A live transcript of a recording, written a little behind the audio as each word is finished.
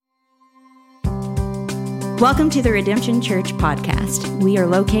Welcome to the Redemption Church podcast. We are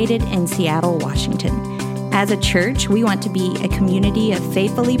located in Seattle, Washington. As a church, we want to be a community of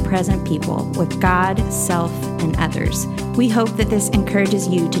faithfully present people with God, self, and others. We hope that this encourages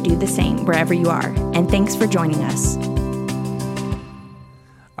you to do the same wherever you are. And thanks for joining us.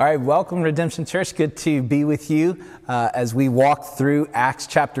 All right, welcome Redemption Church. Good to be with you as we walk through Acts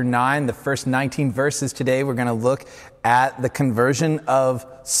chapter 9, the first 19 verses today. We're going to look at the conversion of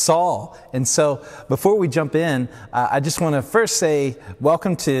Saul. And so before we jump in, I just want to first say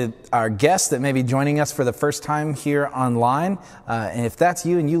welcome to our guests that may be joining us for the first time here online. And if that's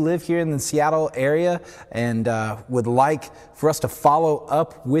you and you live here in the Seattle area and would like for us to follow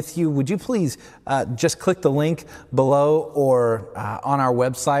up with you, would you please just click the link below or on our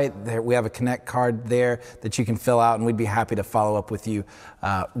website. There, we have a Connect card there that you can fill out, and we'd be happy to follow up with you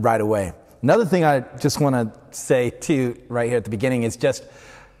right away. Another thing I just want to say too right here at the beginning is just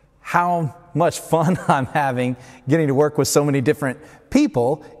how much fun I'm having getting to work with so many different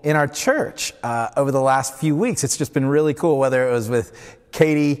people in our church over the last few weeks. It's just been really cool, whether it was with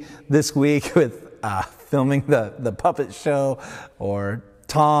Katie this week with filming the puppet show, or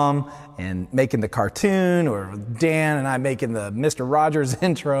Tom and making the cartoon, or Dan and I making the Mr. Rogers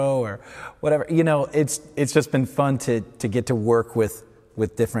intro, or whatever. You know, it's just been fun to get to work with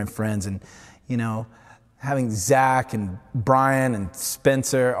different friends, and having Zach and Brian and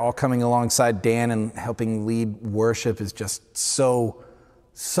Spencer all coming alongside Dan and helping lead worship is just so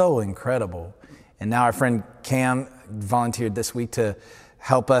incredible. And now our friend Cam volunteered this week to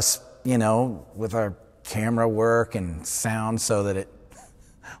help us, with our camera work and sound so that it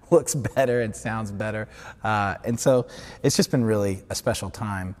looks better and sounds better. And so it's just been really a special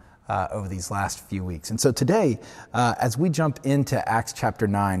time over these last few weeks. And so today, as we jump into Acts chapter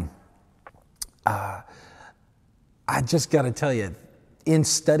 9, I just got to tell you, in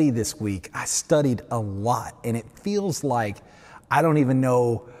study this week, I studied a lot, and it feels like I don't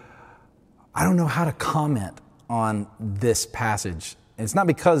know how to comment on this passage. And it's not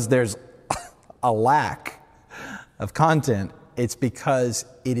because there's a lack of content. It's because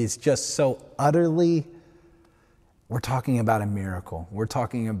it is just so utterly, we're talking about a miracle. We're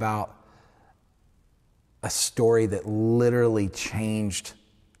talking about a story that literally changed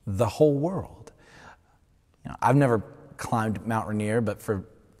the whole world. I've never climbed Mount Rainier, but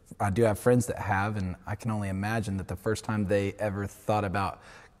I do have friends that have, and I can only imagine that the first time they ever thought about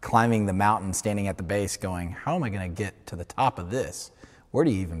climbing the mountain, standing at the base going, how am I going to get to the top of this? Where do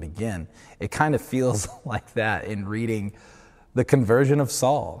you even begin? It kind of feels like that in reading the conversion of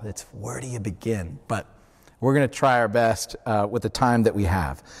Saul. It's where do you begin? But we're going to try our best with the time that we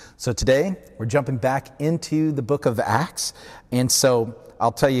have. So today, we're jumping back into the book of Acts. And so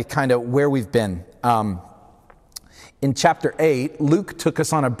I'll tell you kind of where we've been. In chapter 8, Luke took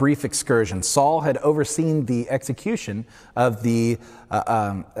us on a brief excursion. Saul had overseen the execution of the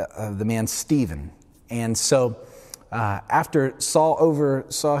man Stephen. And so after Saul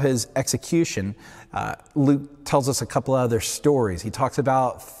oversaw his execution, Luke tells us a couple other stories. He talks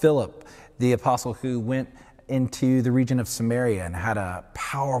about Philip, the apostle who went into the region of Samaria and had a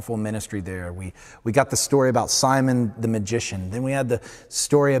powerful ministry there. We got the story about Simon the magician. Then we had the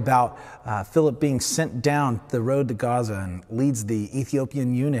story about Philip being sent down the road to Gaza and leads the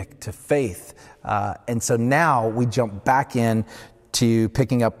Ethiopian eunuch to faith. And so now we jump back in to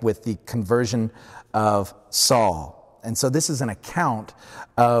picking up with the conversion of Saul. And so this is an account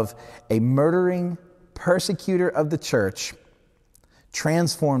of a murdering persecutor of the church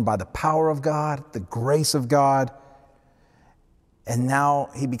transformed by the power of God, the grace of God. And now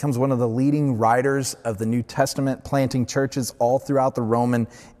he becomes one of the leading writers of the New Testament, planting churches all throughout the Roman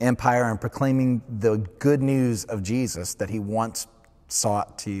Empire and proclaiming the good news of Jesus that he once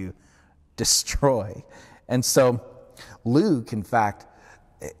sought to destroy. And so Luke, in fact,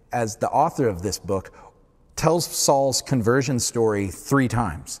 as the author of this book, tells Saul's conversion story 3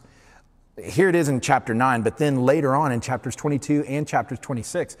 times. Here it is in chapter 9, but then later on in chapters 22 and chapters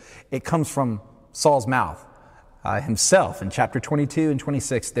 26, it comes from Saul's mouth himself. In chapter 22 and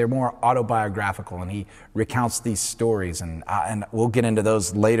 26, they're more autobiographical, and he recounts these stories, and we'll get into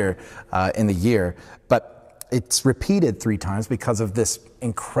those later in the year. But it's repeated 3 times because of this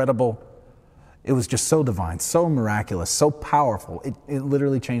incredible, it was just so divine, so miraculous, so powerful. It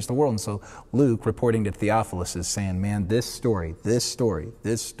literally changed the world. And so Luke, reporting to Theophilus, is saying, man, this story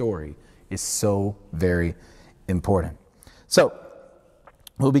is so very important. So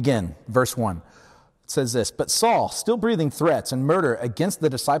we'll begin. Verse 1. It says this, "But Saul, still breathing threats and murder against the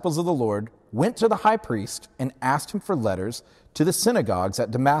disciples of the Lord, went to the high priest and asked him for letters to the synagogues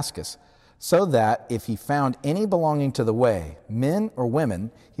at Damascus, so that if he found any belonging to the way, men or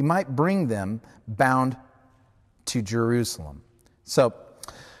women, he might bring them bound to Jerusalem. So,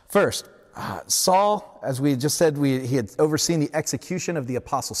 first, Saul, as we just said, he had overseen the execution of the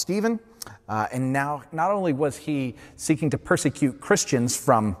apostle Stephen, and now not only was he seeking to persecute Christians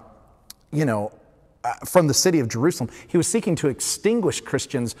from the city of Jerusalem, he was seeking to extinguish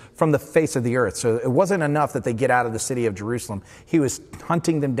Christians from the face of the earth. So it wasn't enough that they get out of the city of Jerusalem. He was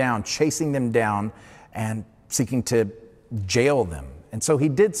hunting them down, chasing them down, and seeking to jail them. And so he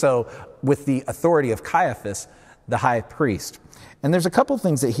did so with the authority of Caiaphas, the high priest. And there's a couple of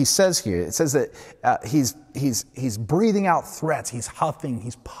things that he says here. It says that he's breathing out threats. He's huffing,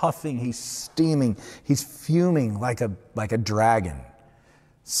 he's puffing, he's steaming, he's fuming like a dragon,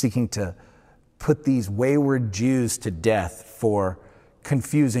 seeking to put these wayward Jews to death for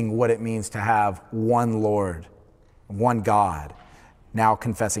confusing what it means to have one Lord, one God, now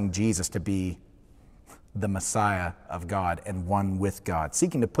confessing Jesus to be the Messiah of God and one with God,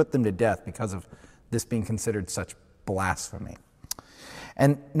 seeking to put them to death because of this being considered such blasphemy.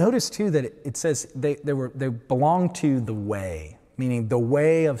 And notice too that it says they belong to the way, meaning the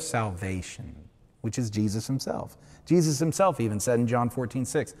way of salvation, which is Jesus himself. Jesus himself even said in John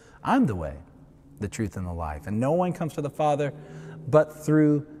 14:6, I'm the way, the truth, and the life, and no one comes to the Father but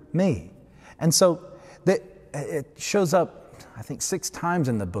through me. And so it shows up, I think, 6 times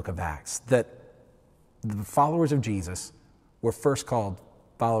in the book of Acts that the followers of Jesus were first called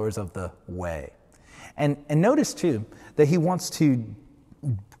followers of the way. And notice too that he wants to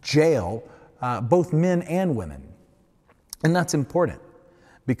jail both men and women. And that's important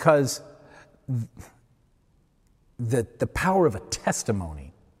because the power of a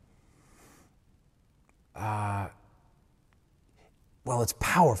testimony, it's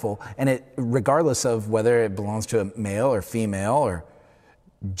powerful, and it, regardless of whether it belongs to a male or female or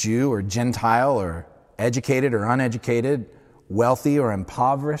Jew or Gentile or educated or uneducated, wealthy or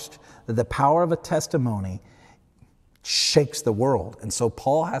impoverished, the power of a testimony shakes the world. And so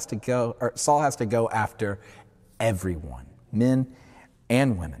Saul has to go after everyone, men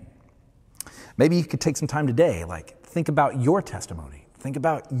and women. Maybe you could take some time today, think about your testimony. Think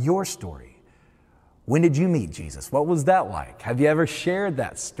about your story. When did you meet Jesus? What was that like? Have you ever shared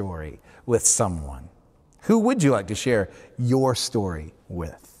that story with someone? Who would you like to share your story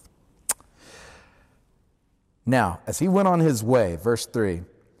with? Now, as he went on his way, verse 3,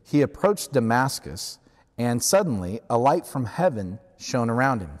 he approached Damascus, and suddenly a light from heaven shone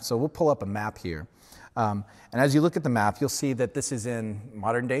around him. So we'll pull up a map here. And as you look at the map, you'll see that this is in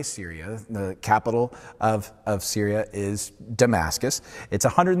modern-day Syria. The capital of Syria is Damascus. It's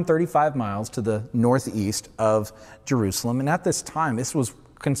 135 miles to the northeast of Jerusalem. And at this time, this was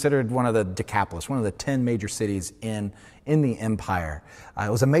considered one of the Decapolis, one of the 10 major cities in the empire.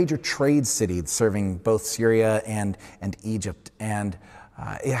 It was a major trade city serving both Syria and Egypt. And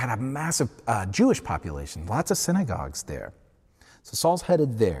it had a massive Jewish population, lots of synagogues there. So Saul's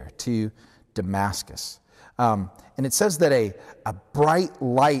headed there to Damascus. And it says that a bright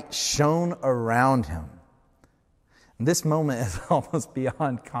light shone around him. And this moment is almost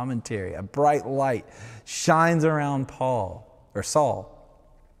beyond commentary. A bright light shines around Saul,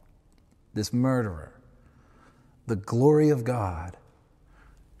 this murderer. The glory of God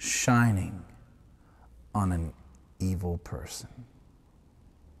shining on an evil person.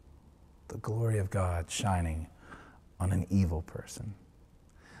 The glory of God shining on an evil person.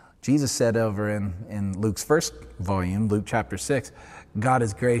 Jesus said over in Luke's first volume, Luke chapter 6, God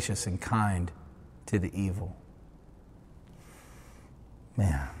is gracious and kind to the evil.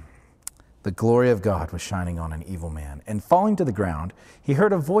 Man, the glory of God was shining on an evil man. And falling to the ground, he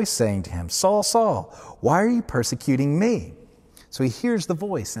heard a voice saying to him, Saul, Saul, why are you persecuting me? So he hears the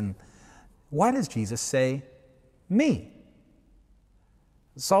voice. And why does Jesus say me?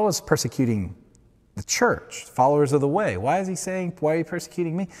 Saul is persecuting the church, followers of the way. Why is he saying, why are you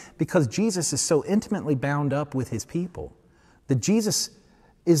persecuting me? Because Jesus is so intimately bound up with his people. That Jesus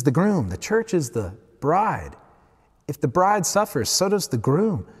is the groom. The church is the bride. If the bride suffers, so does the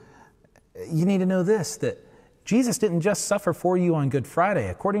groom. You need to know this, that Jesus didn't just suffer for you on Good Friday.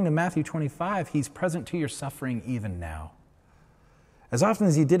 According to Matthew 25, he's present to your suffering even now. As often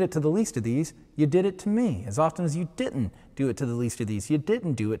as you did it to the least of these, you did it to me. As often as you didn't do it to the least of these, you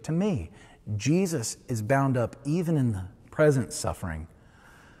didn't do it to me. Jesus is bound up even in the present suffering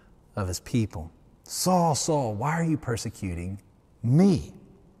of his people. Saul, Saul, why are you persecuting me?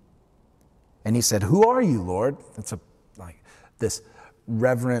 And he said, who are you, Lord? It's like this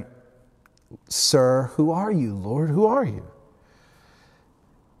reverent, sir, who are you, Lord? Who are you?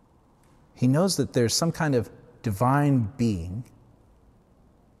 He knows that there's some kind of divine being.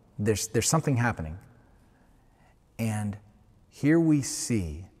 There's something happening. And here we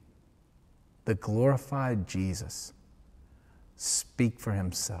see the glorified Jesus speak for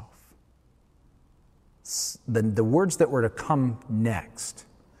himself. The words that were to come next,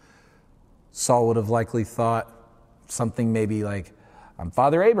 Saul would have likely thought something maybe like, I'm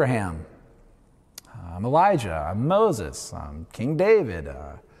Father Abraham, I'm Elijah, I'm Moses, I'm King David,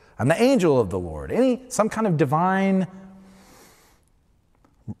 I'm the angel of the Lord. Some kind of divine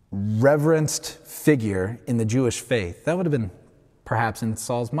reverenced figure in the Jewish faith. That would have been perhaps in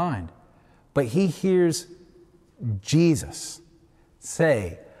Saul's mind. But he hears Jesus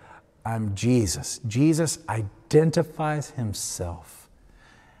say, I'm Jesus. Jesus identifies himself.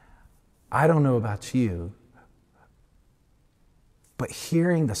 I don't know about you, but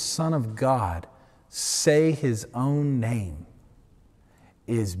hearing the Son of God say his own name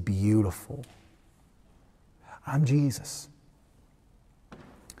is beautiful. I'm Jesus.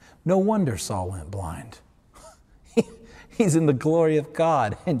 No wonder Saul went blind. He's in the glory of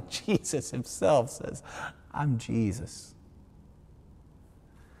God, and Jesus himself says, I'm Jesus.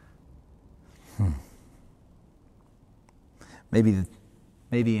 Maybe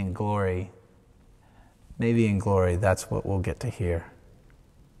in glory, that's what we'll get to hear.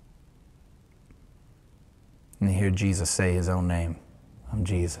 And hear Jesus say his own name, I'm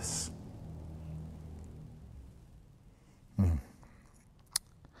Jesus.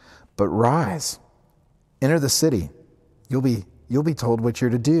 But rise, enter the city. You'll be told what you're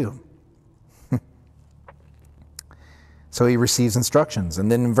to do. So he receives instructions. And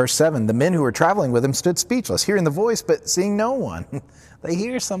then in verse 7, the men who were traveling with him stood speechless, hearing the voice, but seeing no one. They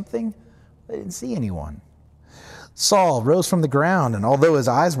hear something, they didn't see anyone. Saul rose from the ground, and although his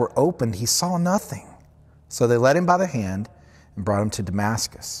eyes were opened, he saw nothing. So they led him by the hand and brought him to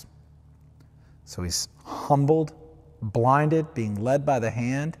Damascus. So he's humbled, blinded, being led by the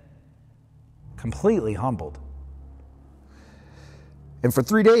hand, completely humbled. And for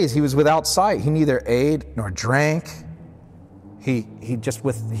 3 days he was without sight. He neither ate nor drank. He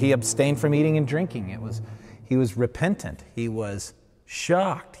abstained from eating and drinking. He was repentant. He was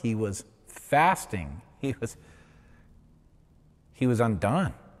shocked. He was fasting. He was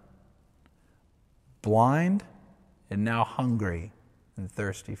undone. Blind and now hungry and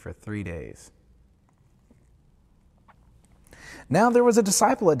thirsty for 3 days. Now there was a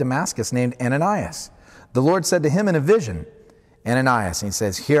disciple at Damascus named Ananias. The Lord said to him in a vision, Ananias, and he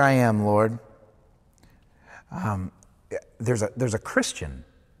says, here I am, Lord. There's a Christian,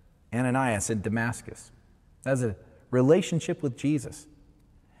 Ananias, in Damascus. Has a relationship with Jesus.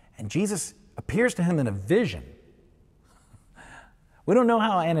 And Jesus appears to him in a vision. We don't know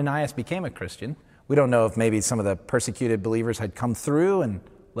how Ananias became a Christian. We don't know if maybe some of the persecuted believers had come through and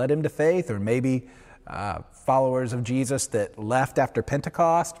led him to faith, or maybe followers of Jesus that left after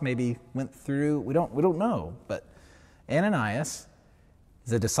Pentecost maybe went through. We don't know. But Ananias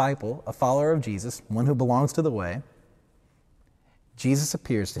is a disciple, a follower of Jesus, one who belongs to the way. Jesus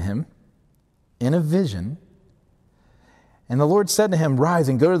appears to him in a vision, and the Lord said to him, rise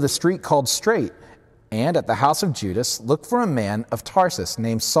and go to the street called Straight, and at the house of Judas look for a man of Tarsus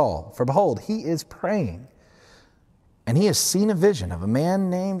named Saul, for behold, he is praying. And he has seen a vision of a man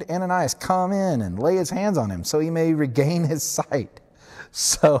named Ananias come in and lay his hands on him so he may regain his sight.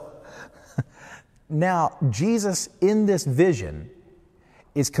 So now Jesus in this vision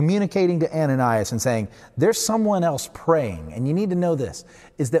is communicating to Ananias and saying, there's someone else praying. And you need to know this,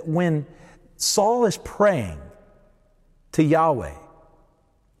 is that when Saul is praying to Yahweh,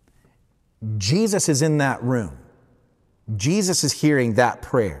 Jesus is in that room. Jesus is hearing that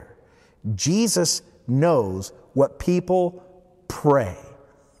prayer. Jesus knows what people pray.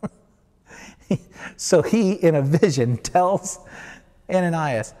 So he, in a vision, tells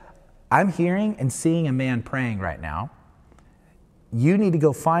Ananias, I'm hearing and seeing a man praying right now. You need to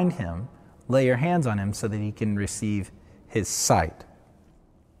go find him, lay your hands on him so that he can receive his sight.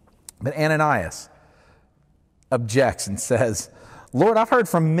 But Ananias objects and says, Lord, I've heard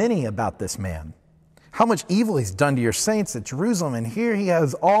from many about this man, how much evil he's done to your saints at Jerusalem, and here he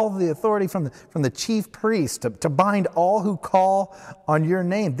has all the authority from the chief priest to bind all who call on your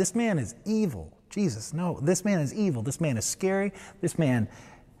name. This man is evil. Jesus, no, this man is evil. This man is scary. This man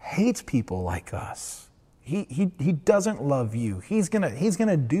hates people like us. He doesn't love you. He's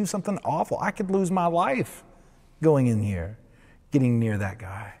gonna do something awful. I could lose my life going in here, getting near that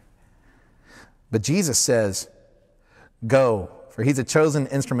guy. But Jesus says, go, for he's a chosen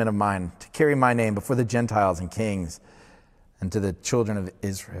instrument of mine to carry my name before the Gentiles and kings and to the children of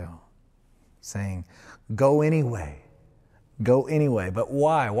Israel, saying, go anyway. Go anyway. But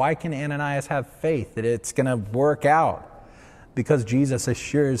why? Why can Ananias have faith that it's going to work out? Because Jesus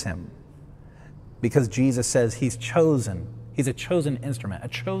assures him. Because Jesus says he's chosen. He's a chosen instrument, a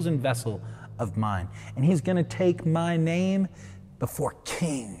chosen vessel of mine. And he's going to take my name before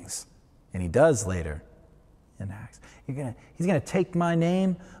kings. And he does later in Acts. He's going to take my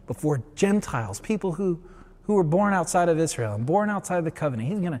name before Gentiles, people who were born outside of Israel and born outside of the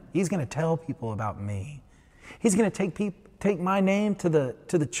covenant. He's going to tell people about me. He's going to take my name to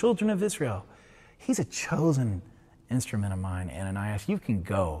the children of Israel. He's a chosen instrument of mine, Ananias. You can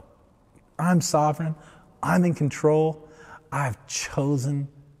go. I'm sovereign. I'm in control. I've chosen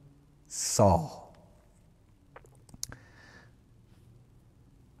Saul.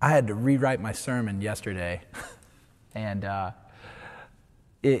 I had to rewrite my sermon yesterday, and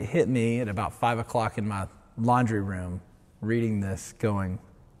it hit me at about 5 o'clock in my laundry room, reading this, going,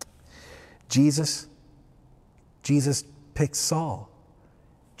 Jesus picked Saul.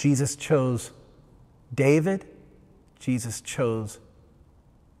 Jesus chose David. Jesus chose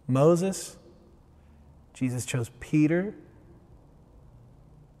Moses. Jesus chose Peter.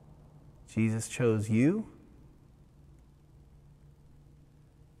 Jesus chose you.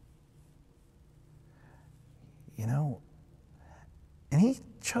 You know, and he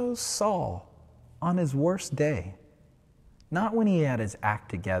chose Saul on his worst day. Not when he had his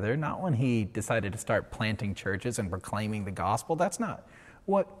act together, not when he decided to start planting churches and proclaiming the gospel. That's not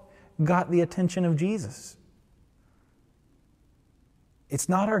what got the attention of Jesus. It's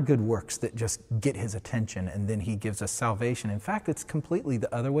not our good works that just get his attention and then he gives us salvation. In fact, it's completely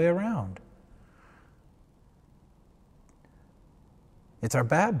the other way around. It's our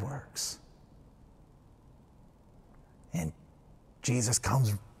bad works. And Jesus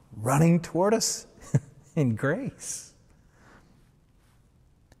comes running toward us in grace.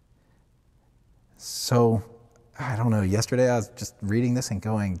 So, I don't know, yesterday I was just reading this and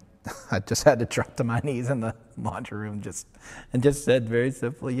going, I just had to drop to my knees in the laundry room and just said very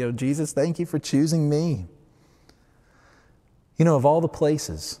simply, Jesus, thank you for choosing me. Of all the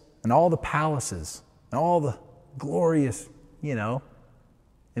places and all the palaces and all the glorious,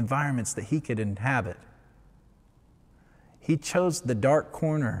 environments that he could inhabit, he chose the dark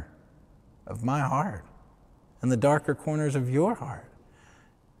corner of my heart and the darker corners of your heart.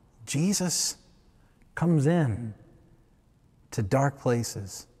 Jesus comes in to dark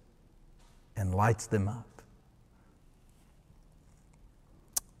places and lights them up.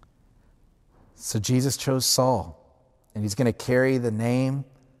 So Jesus chose Saul, and he's going to carry the name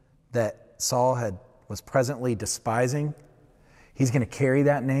that Saul was presently despising. He's going to carry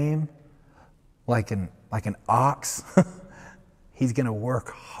that name like an ox. He's going to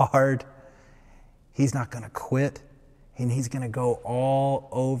work hard. He's not going to quit. And he's going to go all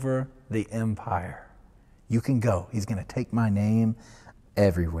over the empire. You can go. He's going to take my name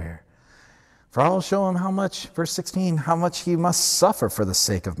everywhere. For I'll show him how much, verse 16, how much he must suffer for the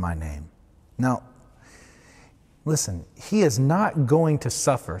sake of my name. Now, listen, he is not going to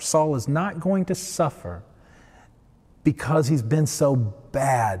suffer. Saul is not going to suffer because he's been so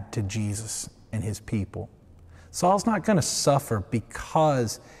bad to Jesus and his people. Saul's not going to suffer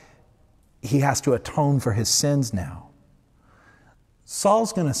because he has to atone for his sins now.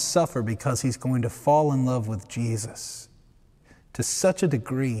 Saul's going to suffer because he's going to fall in love with Jesus to such a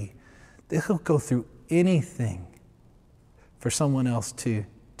degree that he'll go through anything for someone else to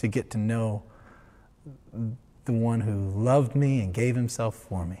get to know the one who loved me and gave himself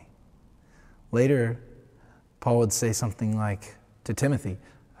for me. Later, Paul would say something like to Timothy,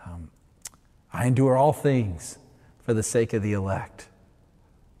 I endure all things for the sake of the elect.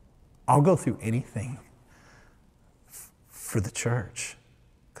 I'll go through anything for the church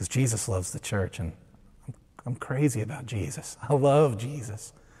because Jesus loves the church, and I'm crazy about Jesus. I love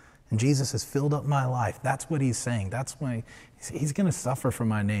Jesus, and Jesus has filled up my life. That's what he's saying. That's why he's going to suffer for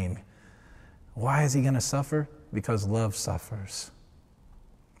my name. Why is he going to suffer? Because love suffers.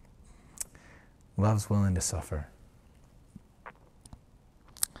 Love's willing to suffer.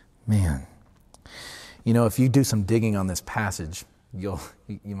 Man, if you do some digging on this passage, you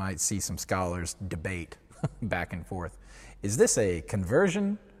might see some scholars debate back and forth. Is this a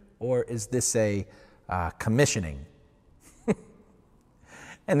conversion or is this a commissioning?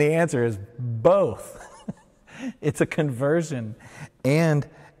 And the answer is both. It's a conversion and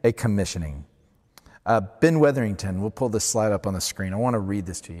a commissioning. Ben Wetherington, we'll pull this slide up on the screen. I want to read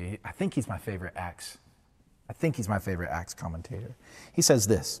this to you. I think he's my favorite Acts commentator. He says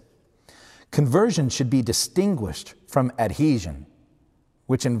this: conversion should be distinguished from adhesion,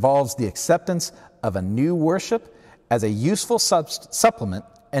 which involves the acceptance of a new worship as a useful supplement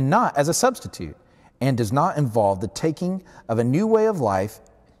and not as a substitute, and does not involve the taking of a new way of life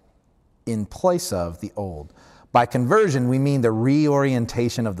in place of the old. By conversion, we mean the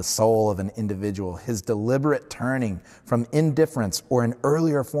reorientation of the soul of an individual, his deliberate turning from indifference or an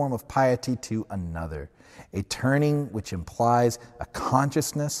earlier form of piety to another, a turning which implies a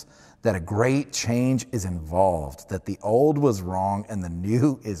consciousness that a great change is involved, that the old was wrong and the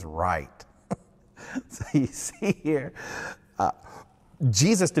new is right. So you see here,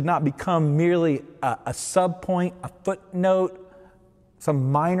 Jesus did not become merely a subpoint, a footnote,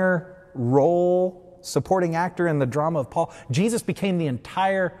 some minor role, supporting actor in the drama of Paul. Jesus became the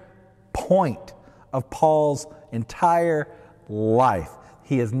entire point of Paul's entire life.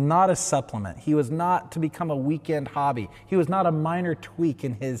 He is not a supplement. He was not to become a weekend hobby. He was not a minor tweak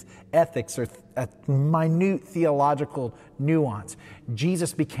in his ethics or a minute theological nuance.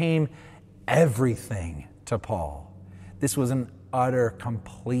 Jesus became everything to Paul. This was an utter,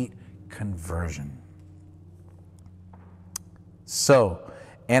 complete conversion. So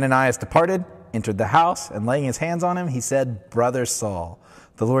Ananias departed, entered the house, and laying his hands on him, he said, "Brother Saul,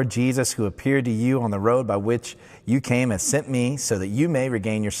 the Lord Jesus, who appeared to you on the road by which you came, has sent me so that you may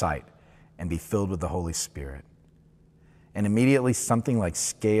regain your sight and be filled with the Holy Spirit." And immediately something like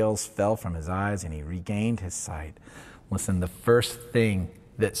scales fell from his eyes, and he regained his sight. Listen, the first thing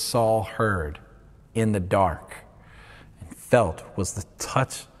that Saul heard in the dark and felt was the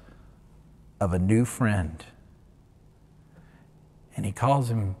touch of a new friend. And he calls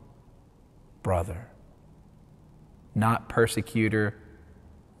him brother, not persecutor,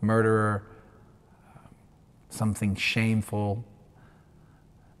 murderer, something shameful,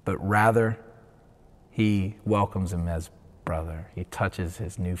 but rather he welcomes him as brother. He touches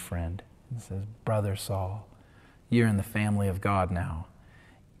his new friend and says, "Brother Saul, you're in the family of God now.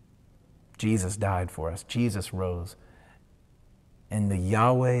 Jesus died for us. Jesus rose. And the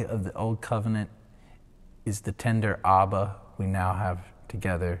Yahweh of the Old Covenant is the tender Abba we now have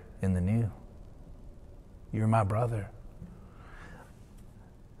together in the new. You're my brother."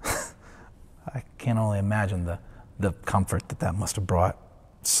 I can only imagine the comfort that must have brought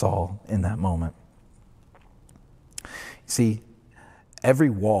Saul in that moment. See, every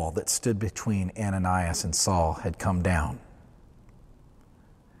wall that stood between Ananias and Saul had come down.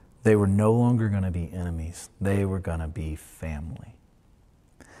 They were no longer going to be enemies. They were going to be family.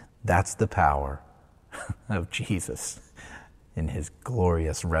 That's the power of Jesus in his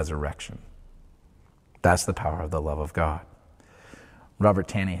glorious resurrection. That's the power of the love of God. Robert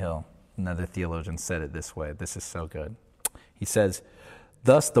Tannehill, another theologian, said it this way. This is so good. He says,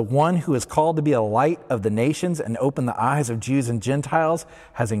 "Thus the one who is called to be a light of the nations and open the eyes of Jews and Gentiles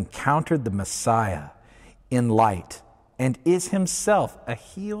has encountered the Messiah in light and is himself a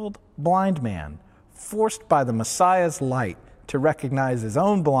healed blind man, forced by the Messiah's light to recognize his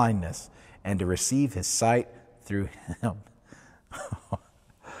own blindness and to receive his sight through him."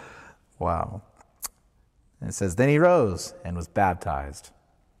 Wow. And it says, "Then he rose and was baptized,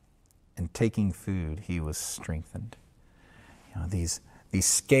 and taking food, he was strengthened." You know, these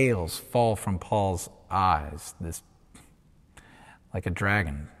scales fall from Paul's eyes. This, like a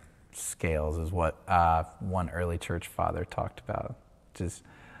dragon, scales is what one early church father talked about. Just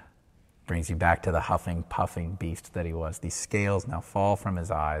brings you back to the huffing, puffing beast that he was. These scales now fall from his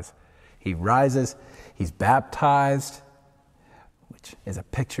eyes. He rises, he's baptized, which is a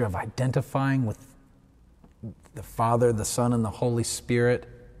picture of identifying with the Father, the Son, and the Holy Spirit.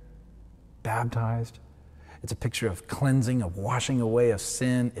 Baptized. It's a picture of cleansing, of washing away of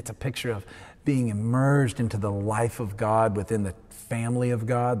sin. It's a picture of being immersed into the life of God within the family of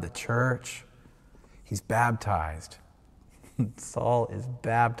God, the church. He's baptized. Saul is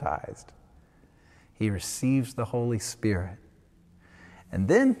baptized. He receives the Holy Spirit. And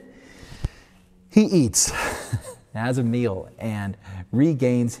then he eats, has a meal, and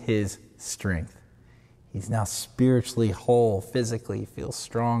regains his strength. He's now spiritually whole, physically feels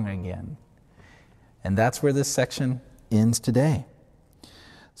strong again. And that's where this section ends today.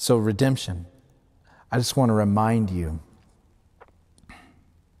 So redemption. I just want to remind you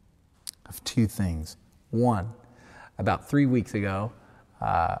of two things. One, about 3 weeks ago,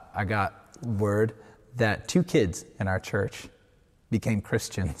 I got word that 2 kids in our church became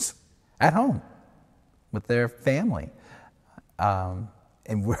Christians at home with their family. And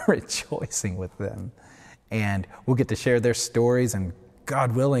we're rejoicing with them. And we'll get to share their stories and,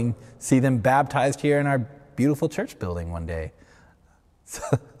 God willing, see them baptized here in our beautiful church building one day. So,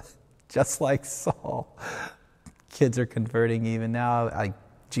 just like Saul, kids are converting even now.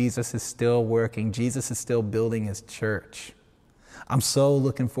 Jesus is still working. Jesus is still building his church. I'm so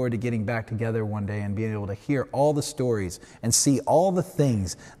looking forward to getting back together one day and being able to hear all the stories and see all the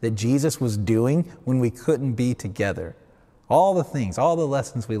things that Jesus was doing when we couldn't be together. All the things, all the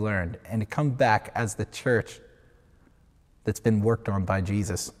lessons we learned, and to come back as the church that's been worked on by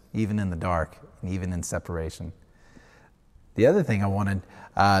Jesus, even in the dark and even in separation. The other thing I wanted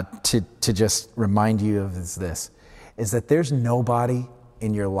to just remind you of is this, is that there's nobody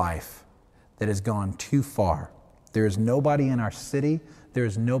in your life that has gone too far. There is nobody in our city, there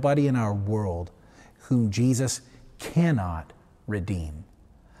is nobody in our world whom Jesus cannot redeem.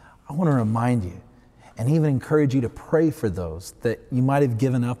 I want to remind you and even encourage you to pray for those that you might have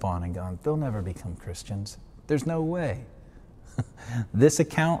given up on and gone, they'll never become Christians. There's no way. This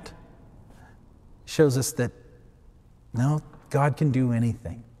account shows us that, no, God can do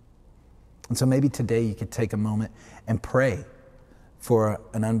anything. And so maybe today you could take a moment and pray for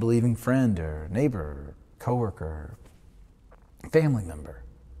an unbelieving friend or neighbor or coworker or family member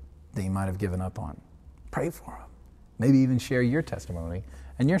that you might have given up on. Pray for them. Maybe even share your testimony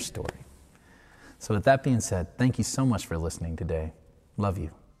and your story. So with that being said, thank you so much for listening today. Love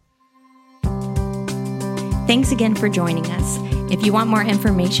you. Thanks again for joining us. If you want more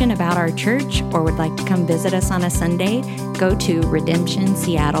information about our church or would like to come visit us on a Sunday, go to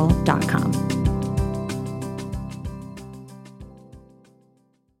redemptionseattle.com.